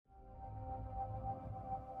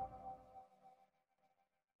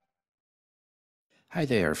Hi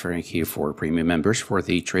there, Frank here for premium members for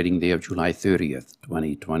the trading day of July 30th,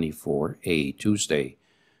 2024, a Tuesday.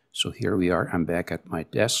 So here we are, I'm back at my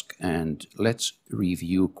desk, and let's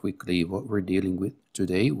review quickly what we're dealing with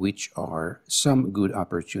today, which are some good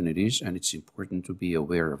opportunities, and it's important to be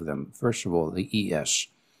aware of them. First of all, the ES.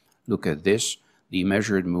 Look at this. The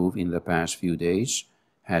measured move in the past few days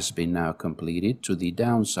has been now completed to the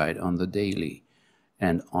downside on the daily.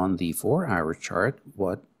 And on the 4-hour chart,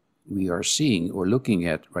 what we are seeing or looking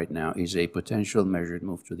at right now is a potential measured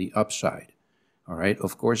move to the upside. All right.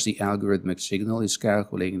 Of course, the algorithmic signal is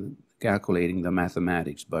calculating the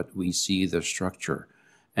mathematics, but we see the structure,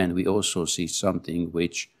 and we also see something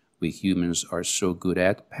which we humans are so good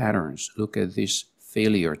at: patterns. Look at this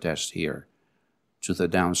failure test here to the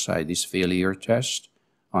downside, this failure test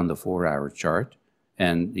on the 4-hour chart,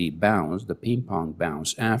 and the bounce, the ping pong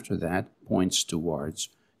bounce after that points towards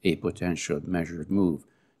a potential measured move.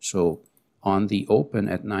 So on the open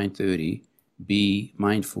at 9:30, be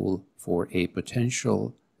mindful for a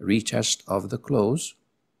potential retest of the close,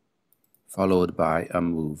 followed by a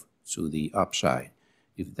move to the upside.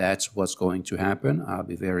 If that's what's going to happen, I'll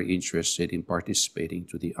be very interested in participating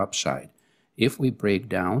to the upside. If we break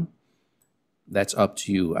down, that's up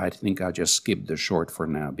to you. I think I'll just skip the short for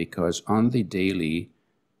now, because on the daily,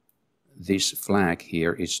 this flag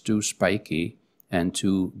here is too spiky and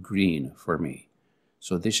too green for me.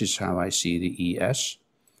 So this is how I see the ES.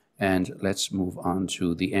 And let's move on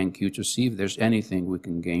to the NQ to see if there's anything we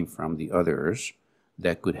can gain from the others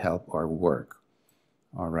that could help our work.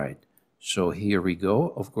 All right, so here we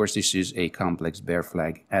go. Of course, this is a complex bear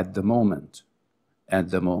flag at the moment.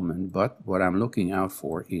 But what I'm looking out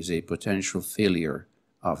for is a potential failure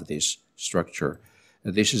of this structure.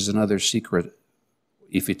 This is another secret,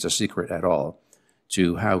 if it's a secret at all,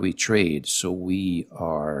 to how we trade. So we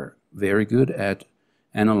are very good at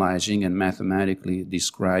analyzing and mathematically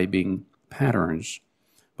describing patterns,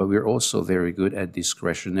 but we're also very good at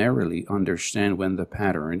discretionarily understand when the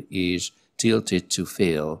pattern is tilted to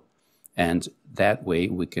fail, and that way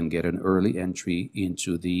we can get an early entry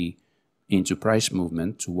into price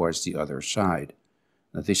movement towards the other side.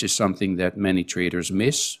 Now, this is something that many traders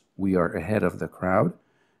miss. We are ahead of the crowd,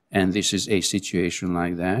 and this is a situation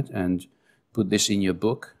like that. And put this in your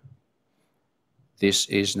book. This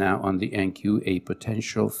is now on the NQ a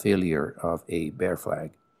potential failure of a bear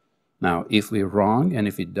flag. Now, if we're wrong, and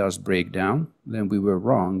if it does break down, then we were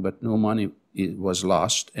wrong, but no money was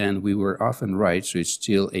lost, and we were often right. So it's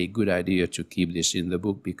still a good idea to keep this in the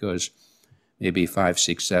book, because maybe 5,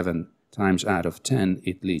 6, 7 times out of 10,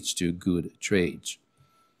 it leads to good trades.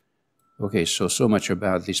 Okay, so much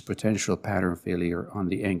about this potential pattern failure on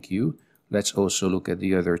the NQ. Let's also look at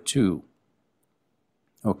the other two.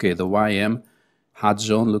 Okay, the YM hot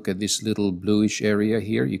zone. Look at this little bluish area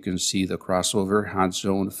here. You can see the crossover hot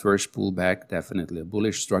zone, first pullback, definitely a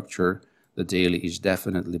bullish structure. The daily is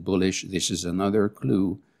definitely bullish. This is another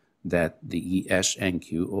clue that the ES,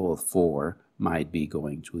 NQ, all four might be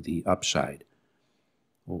going to the upside.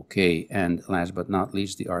 Okay, and last but not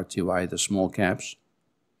least, the RTY, the small caps.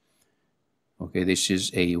 Okay, this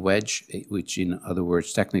is a wedge, which in other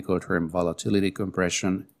words, technical term, volatility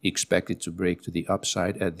compression, expected to break to the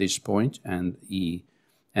upside at this point, and the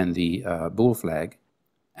bull flag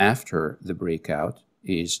after the breakout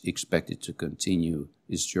is expected to continue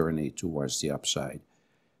its journey towards the upside.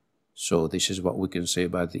 So this is what we can say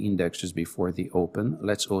about the indexes before the open.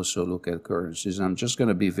 Let's also look at currencies. I'm just going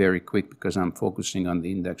to be very quick because I'm focusing on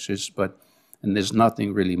the indexes, and there's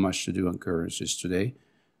nothing really much to do on currencies today.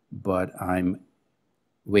 But I'm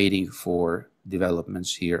waiting for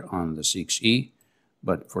developments here on the 6E,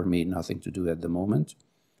 but for me, nothing to do at the moment.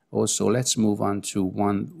 Also, let's move on to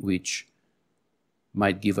one which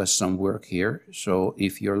might give us some work here. So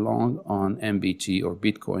if you're long on MBT or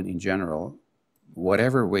Bitcoin in general,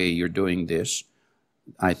 whatever way you're doing this,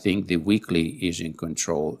 I think the weekly is in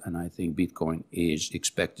control, and I think Bitcoin is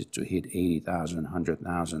expected to hit 80,000,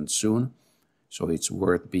 100,000 soon. So it's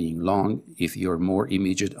worth being long. If you're more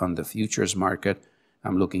immediate on the futures market,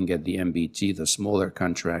 I'm looking at the MBT, the smaller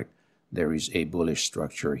contract. There is a bullish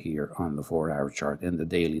structure here on the 4-hour chart, and the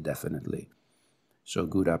daily definitely. So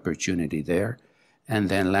good opportunity there. And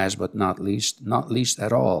then last but not least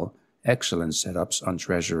at all, excellent setups on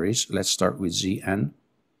treasuries. Let's start with ZN.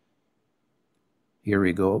 Here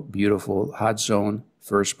we go, beautiful hot zone,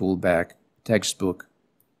 first pullback, textbook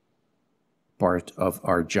part of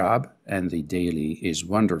our job, and the daily is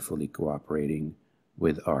wonderfully cooperating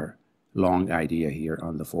with our long idea here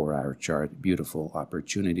on the 4-hour chart. Beautiful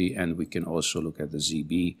opportunity. And we can also look at the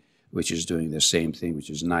ZB, which is doing the same thing,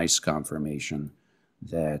 which is nice confirmation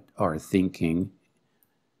that our thinking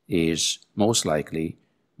is most likely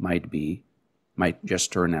might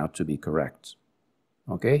just turn out to be correct.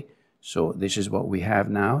 Okay, so this is what we have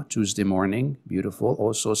now, Tuesday morning. Beautiful.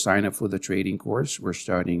 Also sign up for the trading course. We're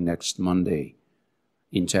starting next Monday.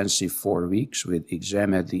 Intensive 4 weeks with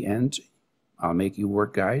exam at the end. I'll make you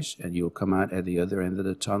work, guys, and you'll come out at the other end of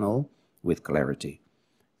the tunnel with clarity.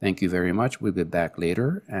 Thank you very much. We'll be back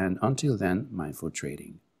later, and until then, mindful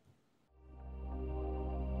trading.